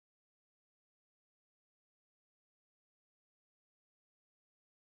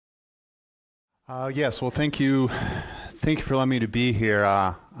Yes, well, thank you. Thank you for letting me to be here.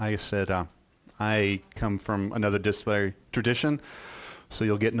 I said I come from another disciplinary tradition, so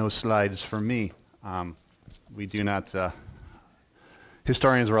you'll get no slides from me. We do not,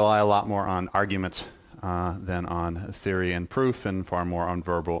 historians rely a lot more on arguments than on theory and proof, and far more on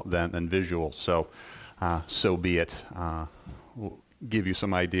verbal than visual. So, so be it. We'll give you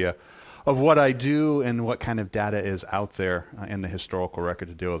some idea of what I do and what kind of data is out there in the historical record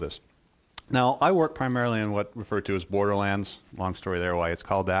to deal with this. Now, I work primarily in what referred to as borderlands. Long story there why it's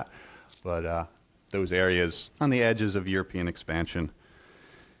called that. But those areas on the edges of European expansion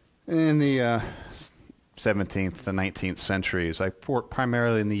in the 17th to 19th centuries. I work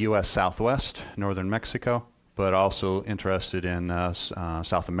primarily in the U.S. Southwest, northern Mexico, but also interested in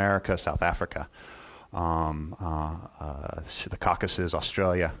South America, South Africa, the Caucasus,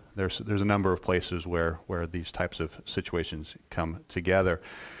 Australia. There's a number of places where these types of situations come together.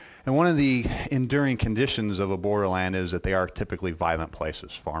 And one of the enduring conditions of a borderland is that they are typically violent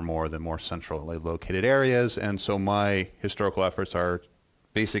places, far more than more centrally located areas. And so my historical efforts are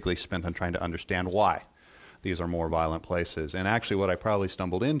basically spent on trying to understand why these are more violent places. And actually what I probably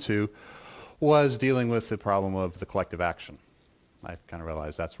stumbled into was dealing with the problem of the collective action. I kind of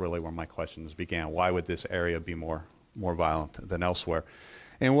realized that's really where my questions began. Why would this area be more violent than elsewhere?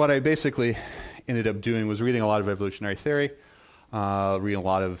 And what I basically ended up doing was reading a lot of evolutionary theory, reading a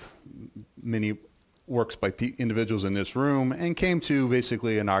lot of many works by individuals in this room, and came to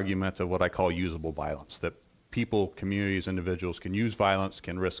basically an argument of what I call usable violence, that people, communities, individuals can use violence,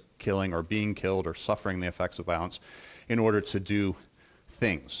 can risk killing or being killed or suffering the effects of violence in order to do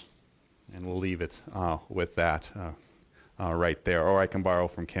things. And we'll leave it with that right there, or I can borrow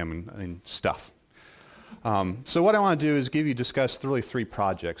from Kim and stuff. So what I want to do is discuss really three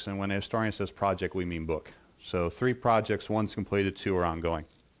projects, and when a historian says project, we mean book. So 3 projects, 1's completed, 2 are ongoing.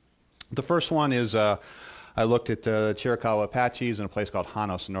 The first one is I looked at Chiricahua Apaches in a place called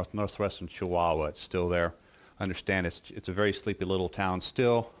Janos in northwestern Chihuahua. It's still there. I understand it's a very sleepy little town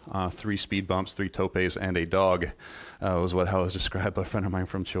still. 3 speed bumps, 3 topes, and a dog was how it was described by a friend of mine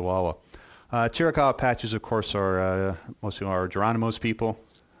from Chihuahua. Chiricahua Apaches, of course, are mostly are Geronimo's people,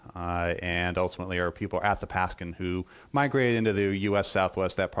 and ultimately are people Athapascan who migrated into the U.S.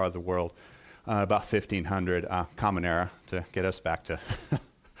 Southwest, that part of the world, about 1500 Common Era, to get us back to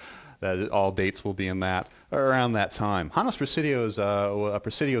that. All dates will be in that around that time. Janos Presidio is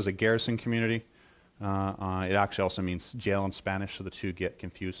a garrison community. It actually also means jail in Spanish, so the two get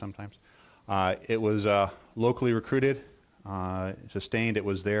confused sometimes. It was locally recruited, sustained. It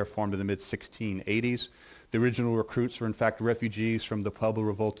was there, formed in the mid-1680s. The original recruits were in fact refugees from the Pueblo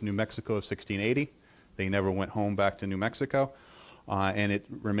Revolt in New Mexico of 1680. They never went home back to New Mexico. And it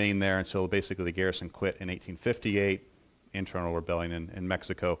remained there until basically the garrison quit in 1858, internal rebellion in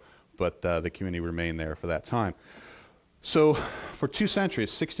Mexico, but the community remained there for that time. So for 2 centuries,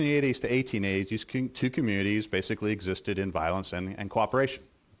 1680s to 1880s, these two communities basically existed in violence and cooperation.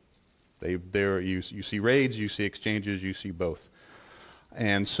 You see raids, you see exchanges, you see both.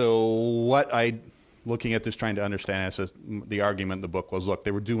 And so looking at this, trying to understand this, the argument in the book was, look,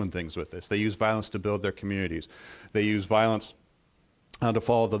 they were doing things with this. They used violence to build their communities. They used violence to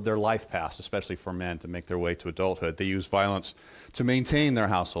follow their life paths, especially for men, to make their way to adulthood. They used violence to maintain their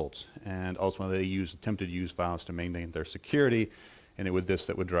households, and ultimately they attempted to use violence to maintain their security, and it was this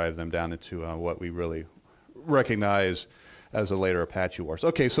that would drive them down into what we really recognize as the later Apache Wars.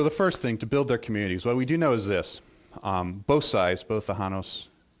 Okay, so the first thing, to build their communities, what we do know is this. Both sides, both the Janos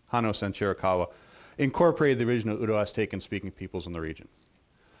and Chiricahua, incorporated the original Uto-Aztecan speaking peoples in the region.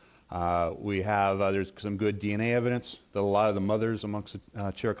 There's some good DNA evidence that a lot of the mothers amongst the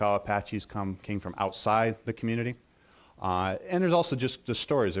Chiricahua Apaches came from outside the community. And there's also just the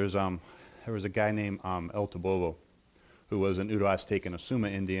stories. There was a guy named El Tobobo, who was an Uto-Aztecan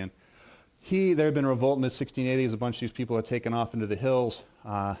Asuma Indian. There had been a revolt in the 1680s. A bunch of these people had taken off into the hills.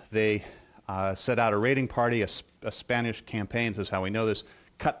 They set out a raiding party, a Spanish campaign, this is how we know this,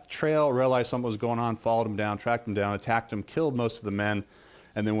 cut the trail, realized something was going on, followed them down, tracked them down, attacked them, killed most of the men,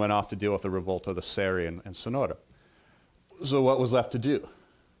 and then went off to deal with the revolt of the Seri and Sonora. So what was left to do?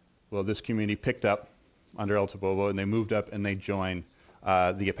 Well, this community picked up under El Tobobo, and they moved up and they joined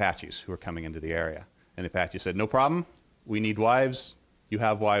the Apaches who were coming into the area. And the Apaches said, no problem, we need wives, you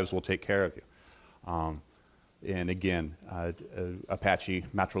have wives, we'll take care of you. And again, Apache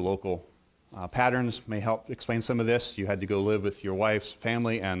matrilocal patterns may help explain some of this. You had to go live with your wife's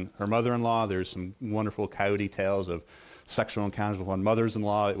family and her mother-in-law. There's some wonderful coyote tales of sexual encounters with one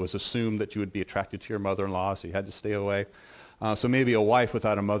mothers-in-law. It was assumed that you would be attracted to your mother-in-law, so you had to stay away. So maybe a wife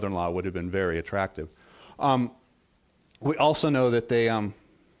without a mother-in-law would have been very attractive. We also know that they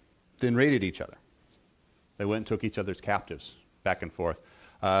then raided each other. They went and took each other's captives back and forth.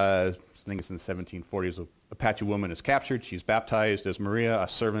 I think it's in the 1740s. An Apache woman is captured. She's baptized as Maria, a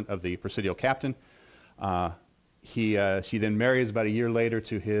servant of the Presidio captain. She then marries about a year later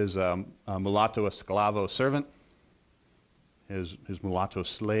to his mulatto esclavo servant, his mulatto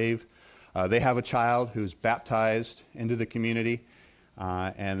slave. They have a child who's baptized into the community,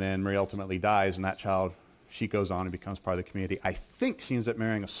 and then Maria ultimately dies, and that child, she goes on and becomes part of the community. I think she ends up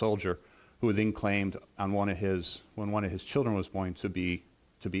marrying a soldier who then claimed on when one of his children was born to be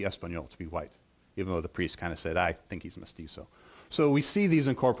Espanol, to be white, even though the priest kind of said, I think he's mestizo. So we see these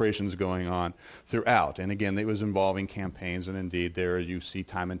incorporations going on throughout. And again, it was involving campaigns, and indeed there you see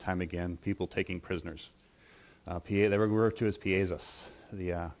time and time again people taking prisoners. They were referred to as piezas,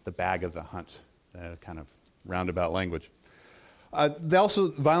 the bag of the hunt, kind of roundabout language.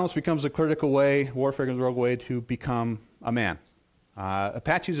 Violence becomes a critical way, warfare becomes a critical way to become a man.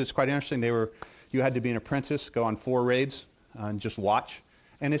 Apaches, it's quite interesting. You had to be an apprentice, go on 4 raids, and just watch.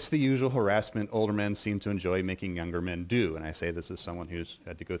 And it's the usual harassment older men seem to enjoy making younger men do. And I say this as someone who's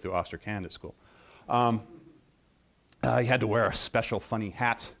had to go through Oster candidate school. You had to wear a special funny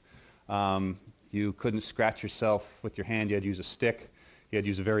hat. You couldn't scratch yourself with your hand. You had to use a stick. You had to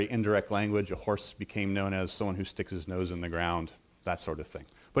use a very indirect language. A horse became known as someone who sticks his nose in the ground, that sort of thing.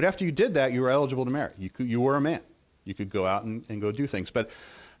 But after you did that, you were eligible to marry. You were a man. You could go out and go do things. But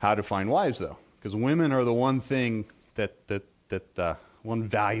how to find wives, though? Because women are the one thing one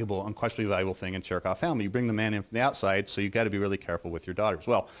valuable, unquestionably valuable thing in Cherokee family. You bring the man in from the outside, so you've got to be really careful with your daughters.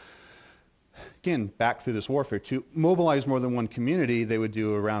 Well, again, back through this warfare, to mobilize more than one community, they would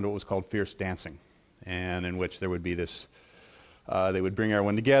do around what was called fierce dancing, and in which there would be this, they would bring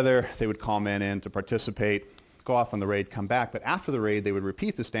everyone together, they would call men in to participate, go off on the raid, come back, but after the raid they would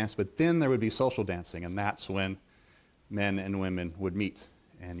repeat this dance, but then there would be social dancing, and that's when men and women would meet,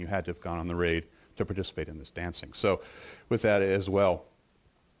 and you had to have gone on the raid to participate in this dancing. So with that as well,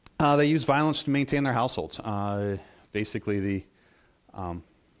 they use violence to maintain their households. Basically,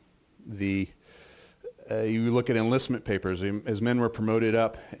 you look at enlistment papers. As men were promoted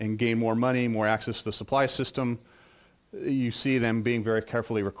up and gained more money, more access to the supply system, you see them being very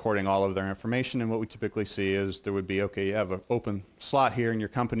carefully recording all of their information. And what we typically see is there would be, okay, you have an open slot here in your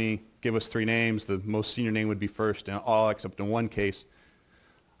company. Give us 3 names. The most senior name would be first, and all except in one case,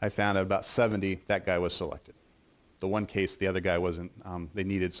 I found out about 70, that guy was selected. The one case, the other guy wasn't. They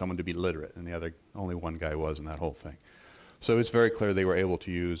needed someone to be literate, and only one guy was in that whole thing. So it's very clear they were able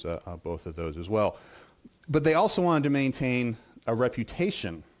to use both of those as well. But they also wanted to maintain a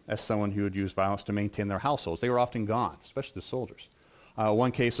reputation as someone who would use violence to maintain their households. They were often gone, especially the soldiers.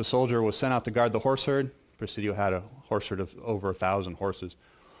 One case, a soldier was sent out to guard the horse herd. Presidio had a horse herd of over 1,000 horses.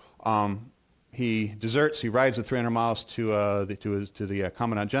 He deserts. He rides the 300 miles to the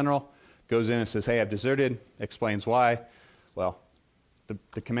Commandant General. Goes in and says, hey, I've deserted, explains why. Well,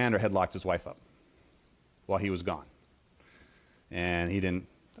 the commander had locked his wife up while he was gone. And he didn't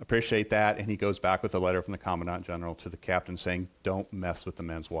appreciate that, and he goes back with a letter from the Commandant General to the captain saying, don't mess with the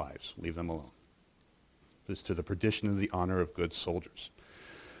men's wives. Leave them alone. It's to the perdition of the honor of good soldiers.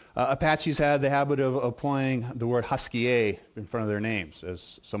 Apaches had the habit of employing the word huskie in front of their names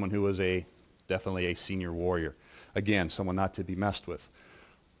as someone who was definitely a senior warrior. Again, someone not to be messed with.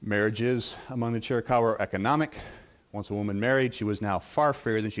 Marriages among the Cherokee were economic. Once a woman married, she was now far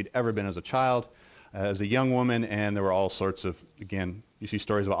freer than she'd ever been as a child, as a young woman, and there were all sorts of, again, you see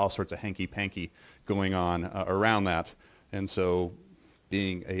stories about all sorts of hanky-panky going on around that. And so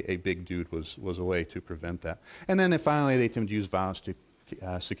being a big dude was a way to prevent that. And then finally they tended to use violence to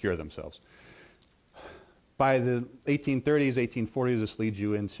secure themselves. By the 1830s, 1840s, this leads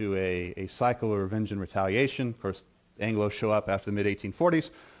you into a cycle of revenge and retaliation. Of course, Anglos show up after the mid-1840s.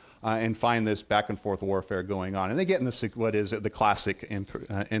 And find this back and forth warfare going on. And they get in what is the classic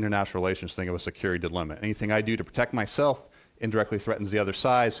international relations thing of a security dilemma. Anything I do to protect myself indirectly threatens the other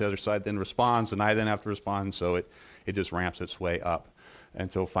side, so the other side then responds, and I then have to respond, so it just ramps its way up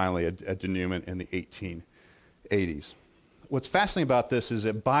until finally a denouement in the 1880s. What's fascinating about this is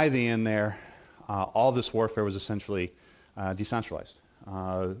that by the end there, all this warfare was essentially decentralized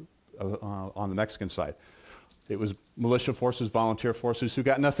on the Mexican side. It was militia forces, volunteer forces who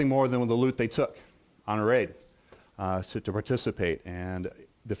got nothing more than the loot they took on a raid to participate. And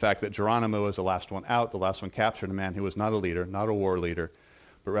the fact that Geronimo was the last one out, the last one captured, a man who was not a leader, not a war leader,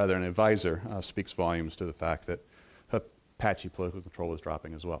 but rather an advisor, speaks volumes to the fact that Apache political control was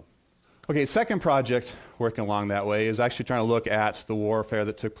dropping as well. Okay, second project working along that way is actually trying to look at the warfare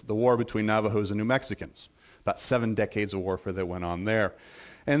that took the war between Navajos and New Mexicans. About 7 decades of warfare that went on there.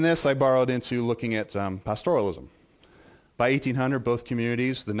 And this I borrowed into looking at pastoralism. By 1800, both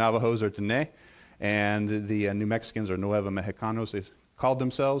communities, the Navajos are Dene, and the New Mexicans are Nueva Mexicanos, they called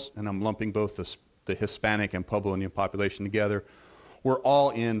themselves, and I'm lumping both the Hispanic and Pueblo Indian population together, were all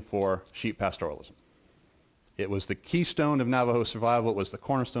in for sheep pastoralism. It was the keystone of Navajo survival. It was the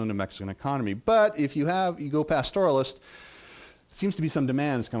cornerstone of Mexican economy. But if you go pastoralist, it seems to be some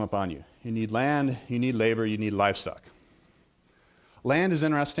demands come upon you. You need land, you need labor, you need livestock. Land is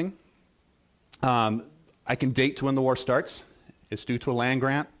interesting. I can date to when the war starts. It's due to a land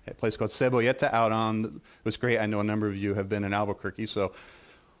grant at a place called Cebolleta out on, it was great, I know a number of you have been in Albuquerque, so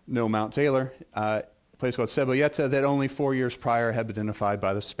know Mount Taylor. A place called Cebolleta that only 4 years prior had been identified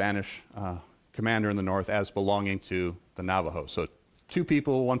by the Spanish commander in the north as belonging to the Navajo. So 2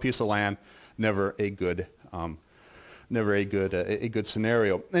 people, 1 piece of land, never a good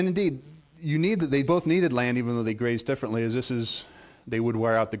scenario. And indeed, they both needed land even though they grazed differently, as they would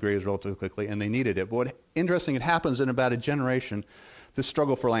wear out the graze relatively quickly, and they needed it. But what interesting, it happens in about a generation, this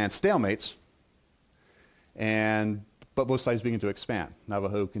struggle for land stalemates, but both sides begin to expand.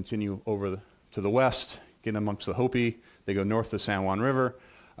 Navajo continue over to the west, get amongst the Hopi, they go north of the San Juan River,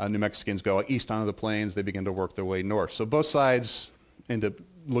 New Mexicans go east onto the plains, they begin to work their way north. So both sides end up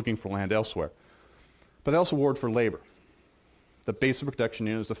looking for land elsewhere. But they also warred for labor. The base of production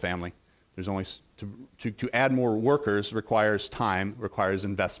unit is the family. There's only, to add more workers requires time, requires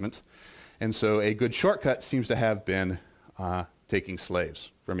investment. And so a good shortcut seems to have been taking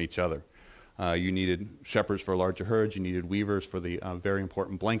slaves from each other. You needed shepherds for larger herds. You needed weavers for the very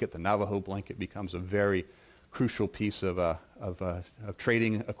important blanket. The Navajo blanket becomes a very crucial piece of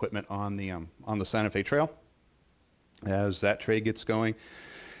trading equipment on the Santa Fe Trail as that trade gets going.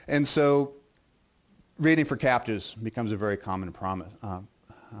 And so raiding for captives becomes a very common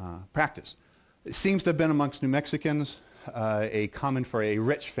practice. It seems to have been amongst New Mexicans common for a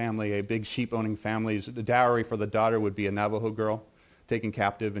rich family, a big sheep-owning family. The dowry for the daughter would be a Navajo girl taken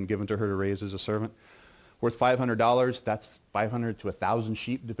captive and given to her to raise as a servant. Worth $500, that's 500 to 1,000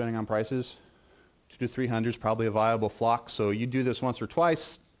 sheep, depending on prices. 200 to 300 is probably a viable flock. So you do this once or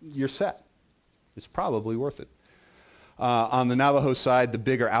twice, you're set. It's probably worth it. On the Navajo side, the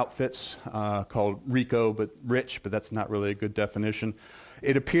bigger outfits called Rico, but rich, but that's not really a good definition.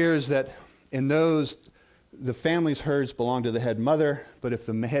 It appears that in those, the family's herds belonged to the head mother, but if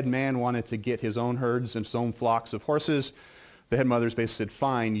the head man wanted to get his own herds and his own flocks of horses, the head mothers basically said,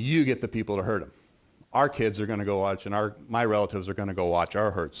 fine, you get the people to herd them. Our kids are going to go watch, and my relatives are going to go watch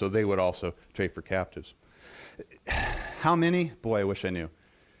our herds. So they would also trade for captives. How many? Boy, I wish I knew.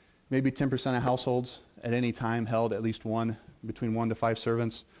 Maybe 10% of households at any time held at least between 1 to 5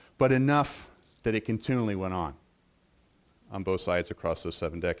 servants, but enough that it continually went on both sides across those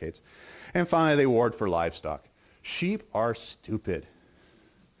 7 decades. And finally, they warred for livestock. Sheep are stupid.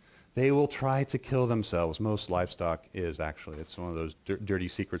 They will try to kill themselves. Most livestock is, actually. It's one of those dirty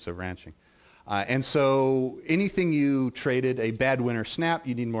secrets of ranching. And so anything you traded, a bad winter snap,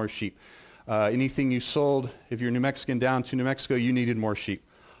 you need more sheep. Anything you sold, if you're New Mexican down to New Mexico, you needed more sheep.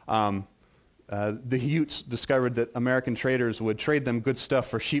 The Utes discovered that American traders would trade them good stuff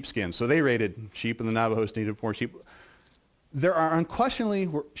for sheepskin. So they raided sheep, and the Navajos needed more sheep. There are unquestionably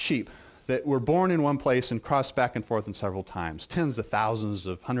sheep that were born in one place and crossed back and forth in several times. Tens of thousands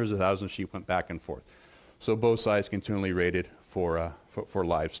of, hundreds of thousands of sheep went back and forth. So both sides continually raided for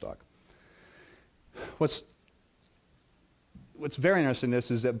livestock. What's very interesting in this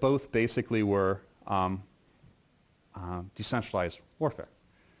is that both basically were decentralized warfare.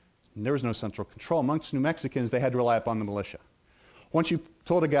 And there was no central control. Amongst New Mexicans, they had to rely upon the militia. Once you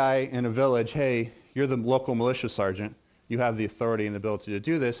told a guy in a village, hey, you're the local militia sergeant, you have the authority and the ability to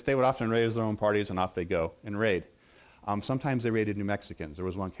do this, they would often raise their own parties and off they go and raid. Sometimes they raided New Mexicans. There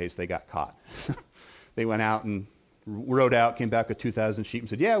was one case they got caught. They went out and rode out, came back with 2,000 sheep and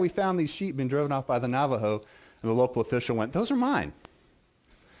said, yeah, we found these sheep being driven off by the Navajo. And the local official went, those are mine.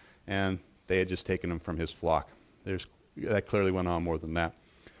 And they had just taken them from his flock. That clearly went on more than that.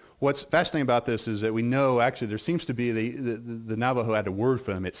 What's fascinating about this is that we know, actually, there seems to be, the Navajo had a word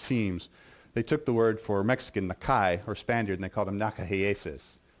for them, it seems. They took the word for Mexican, Nakai, or Spaniard, and they called them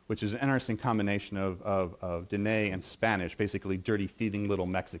Nacajeses, which is an interesting combination of Dene and Spanish. Basically, dirty, thieving little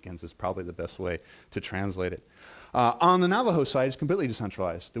Mexicans is probably the best way to translate it. On the Navajo side, it's completely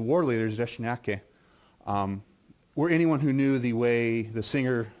decentralized. The war leaders, Deshinake, were anyone who knew the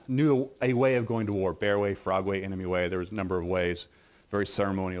singer knew a way of going to war, bear way, frog way, enemy way. There was a number of ways, very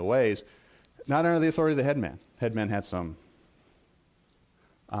ceremonial ways, not under the authority of the headman. Headman had some,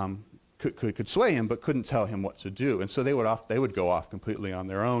 could sway him, but couldn't tell him what to do. And so they would go off completely on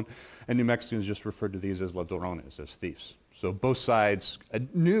their own. And New Mexicans just referred to these as ladrones, as thieves. So both sides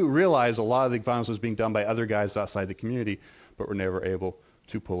realized a lot of the violence was being done by other guys outside the community, but were never able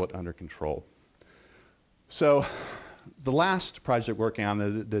to pull it under control. So the last project working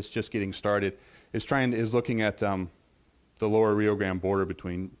on that's just getting started is looking at the lower Rio Grande border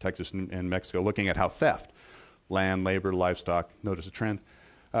between Texas and Mexico, looking at how theft, land, labor, livestock, notice a trend,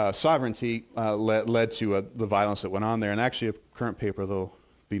 sovereignty led to the violence that went on there. And actually a current paper, that'll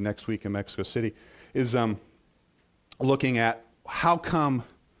be next week in Mexico City, is looking at how come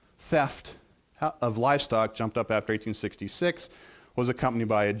theft of livestock jumped up after 1866 was accompanied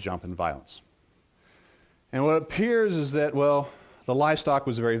by a jump in violence. And what appears is that, well, the livestock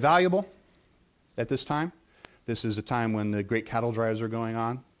was very valuable at this time. This is a time when the great cattle drives are going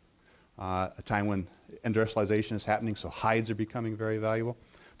on, a time when industrialization is happening, so hides are becoming very valuable.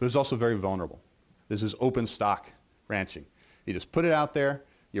 But it's also very vulnerable. This is open stock ranching. You just put it out there,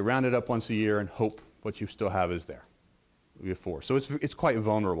 you round it up once a year and hope what you still have is there before. So it's quite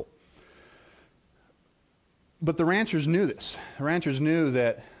vulnerable. But the ranchers knew this. The ranchers knew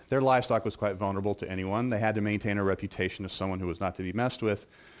that their livestock was quite vulnerable to anyone. They had to maintain a reputation as someone who was not to be messed with.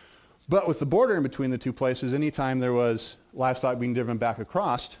 But with the border in between the two places, anytime there was livestock being driven back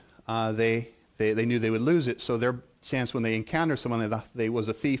across, they knew they would lose it. So their chance when they encountered someone they thought was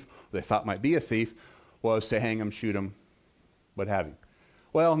a thief, or they thought might be a thief, was to hang them, shoot them, what have you.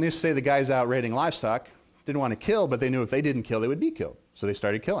 Well, needless to say, the guys out raiding livestock didn't want to kill, but they knew if they didn't kill, they would be killed. So they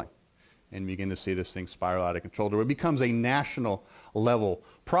started killing and begin to see this thing spiral out of control. It becomes a national level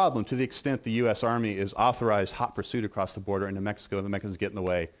problem to the extent the U.S. Army is authorized hot pursuit across the border into Mexico, and the Mexicans get in the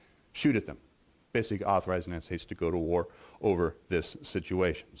way, shoot at them. Basically authorizing the United States to go to war over this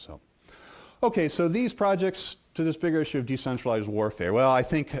situation. So, okay, so these projects to this bigger issue of decentralized warfare. Well, I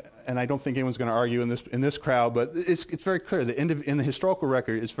think, and I don't think anyone's going to argue in this crowd, but it's very clear that in the historical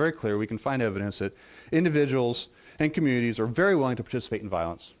record, it's very clear, we can find evidence that individuals and communities are very willing to participate in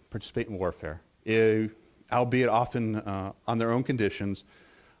violence, participate in warfare, albeit often on their own conditions,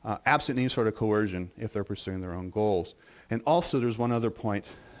 absent any sort of coercion if they're pursuing their own goals. And also there's one other point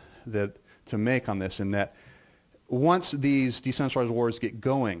to make on this, in that once these decentralized wars get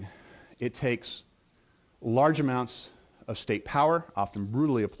going, it takes large amounts of state power, often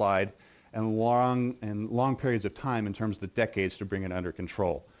brutally applied, and long periods of time in terms of the decades to bring it under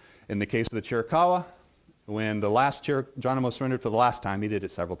control. In the case of the Chiricahua, when the last Geronimo surrendered for the last time, he did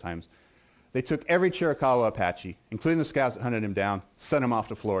it several times, they took every Chiricahua Apache, including the scouts that hunted him down, sent him off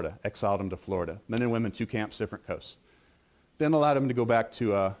to Florida, exiled him to Florida. Men and women, 2 camps, different coasts. Then allowed him to go back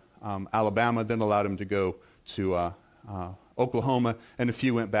to Alabama, then allowed him to go to Oklahoma, and a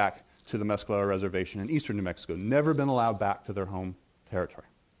few went back to the Mescalero Reservation in eastern New Mexico. Never been allowed back to their home territory.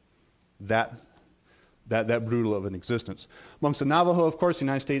 That brutal of an existence. Amongst the Navajo, of course, the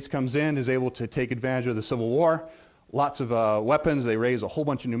United States comes in, is able to take advantage of the Civil War. Lots of weapons. They raise a whole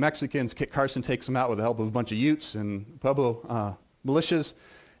bunch of New Mexicans. Kit Carson takes them out with the help of a bunch of Utes and Pueblo militias,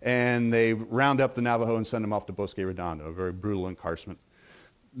 and they round up the Navajo and send them off to Bosque Redondo, a very brutal incarceration,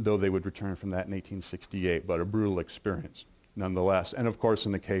 though they would return from that in 1868, but a brutal experience nonetheless. And of course,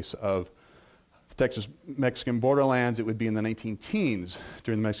 in the case of the Texas-Mexican borderlands, it would be in the 19-teens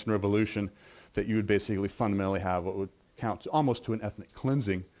during the Mexican Revolution that you would basically fundamentally have what would count almost to an ethnic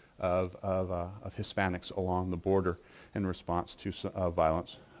cleansing of Hispanics along the border in response to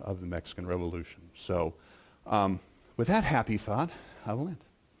violence of the Mexican Revolution. So with that happy thought, I will end.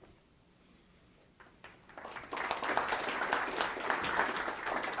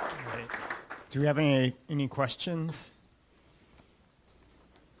 Right. Do we have any questions?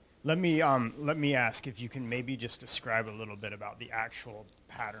 Let me ask if you can maybe just describe a little bit about the actual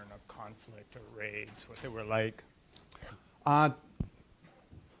pattern of conflict or raids, what they were like. We'll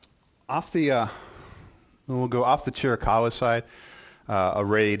go off the Chiricahua side. A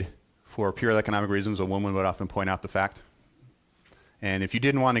raid for pure economic reasons, a woman would often point out the fact. And if you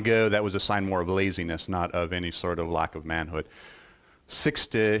didn't want to go, that was a sign more of laziness, not of any sort of lack of manhood. 6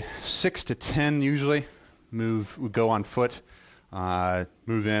 to 10 usually would go on foot.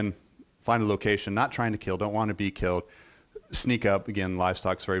 Move in, find a location, not trying to kill, don't want to be killed, sneak up, again,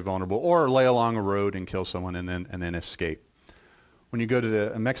 livestock's very vulnerable, or lay along a road and kill someone and then escape. When you go to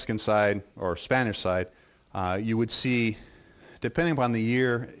the Mexican side or Spanish side, you would see, depending upon the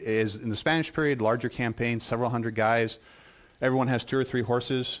year, is in the Spanish period, larger campaigns, several hundred guys. Everyone has 2 or 3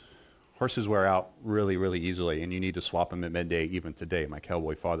 horses. Horses wear out really, really easily, and you need to swap them at midday even today. My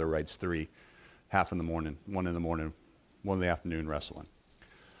cowboy father rides 3, half in the morning, 1 in the morning, 1 in the afternoon wrestling.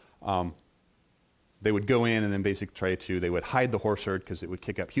 They would go in and then basically they would hide the horse herd because it would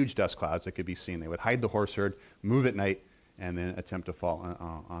kick up huge dust clouds that could be seen. They would hide the horse herd, move at night, and then attempt to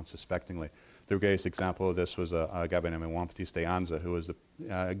fall unsuspectingly. The greatest example of this was a guy by the name of Juan Bautista Anza, who was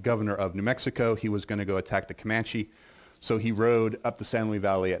the governor of New Mexico. He was going to go attack the Comanche, so he rode up the San Luis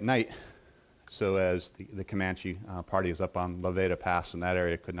Valley at night, so as the Comanche party is up on La Veta Pass in that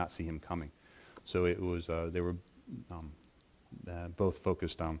area, could not see him coming. So it was, they were both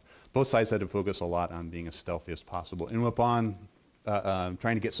focused on, both sides had to focus a lot on being as stealthy as possible, and upon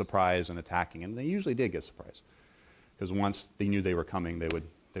trying to get surprise and attacking, and they usually did get surprise, because once they knew they were coming, they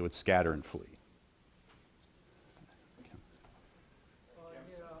would scatter and flee.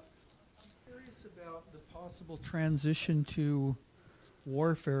 I'm curious about the possible transition to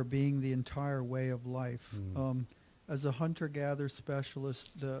warfare being the entire way of life. As a hunter-gatherer specialist,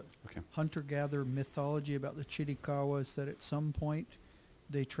 the hunter-gatherer mythology about the Chiricahua is that at some point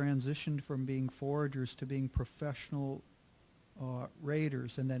they transitioned from being foragers to being professional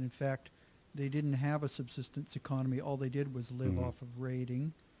raiders, and that in fact they didn't have a subsistence economy. All they did was live off of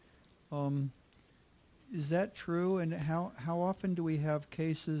raiding. Is that true? And how often do we have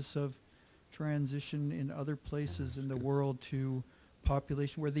cases of transition in other places in the world to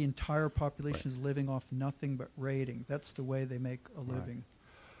population where the entire population is living off nothing but raiding? That's the way they make a living.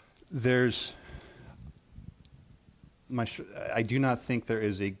 There's, I do not think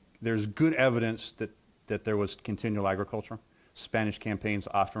there's good evidence that there was continual agriculture. Spanish campaigns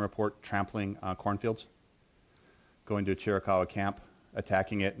often report trampling cornfields, going to a Chiricahua camp,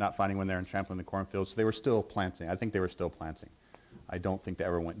 attacking it, not finding one there, and trampling the cornfields. So they were still planting. I think they were still planting. I don't think they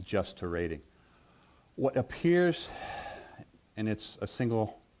ever went just to raiding. What appears, and it's a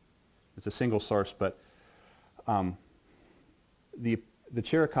single source, but the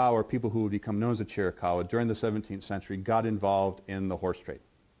Chiricahua, or people who would become known as the Chiricahua during the 17th century, got involved in the horse trade.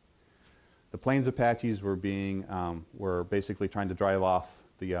 The Plains Apaches were were basically trying to drive off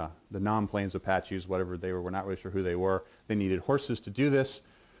the non-Plains Apaches, whatever they were. We're not really sure who they were. They needed horses to do this.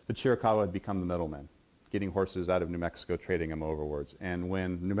 The Chiricahua had become the middlemen, getting horses out of New Mexico, trading them overwards. And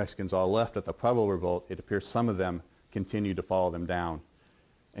when New Mexicans all left at the Pueblo Revolt, it appears some of them continued to follow them down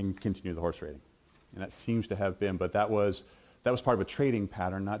and continue the horse raiding. And that seems to have been, but that was part of a trading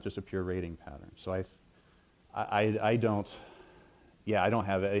pattern, not just a pure raiding pattern. So I don't know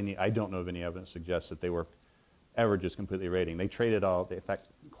of any evidence that suggests that they were ever just completely raiding. They traded all, in fact,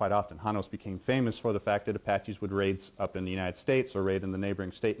 quite often. Janos became famous for the fact that Apaches would raid up in the United States or raid in the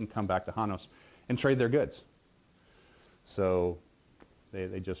neighboring state and come back to Janos and trade their goods. So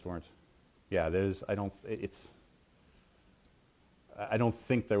they just weren't. Yeah, I don't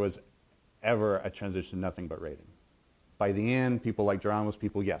think there was ever a transition to nothing but raiding. By the end, people like Geronimo's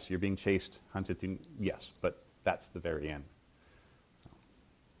people, yes, you're being chased, hunted, yes, but that's the very end.